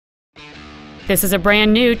This is a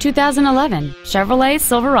brand new 2011 Chevrolet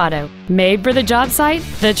Silverado, made for the job site,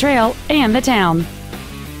 the trail, and the town.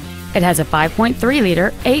 It has a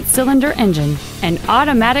 5.3-liter 8-cylinder engine, an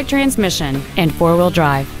automatic transmission, and 4-wheel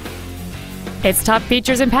drive. Its top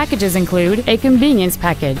features and packages include a convenience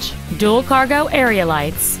package, dual cargo area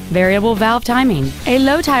lights, variable valve timing, a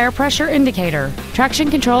low tire pressure indicator, traction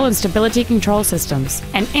control and stability control systems,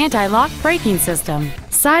 an anti-lock braking system,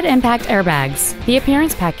 side impact airbags, the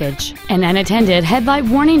appearance package, an unattended headlight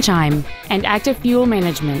warning chime, and active fuel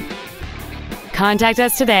management. Contact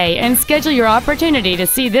us today and schedule your opportunity to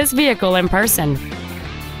see this vehicle in person.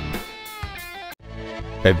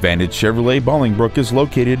 Advantage Chevrolet Bolingbrook is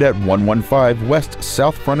located at 115 West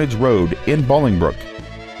South Frontage Road in Bolingbrook.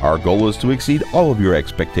 Our goal is to exceed all of your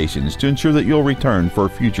expectations to ensure that you'll return for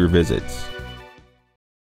future visits.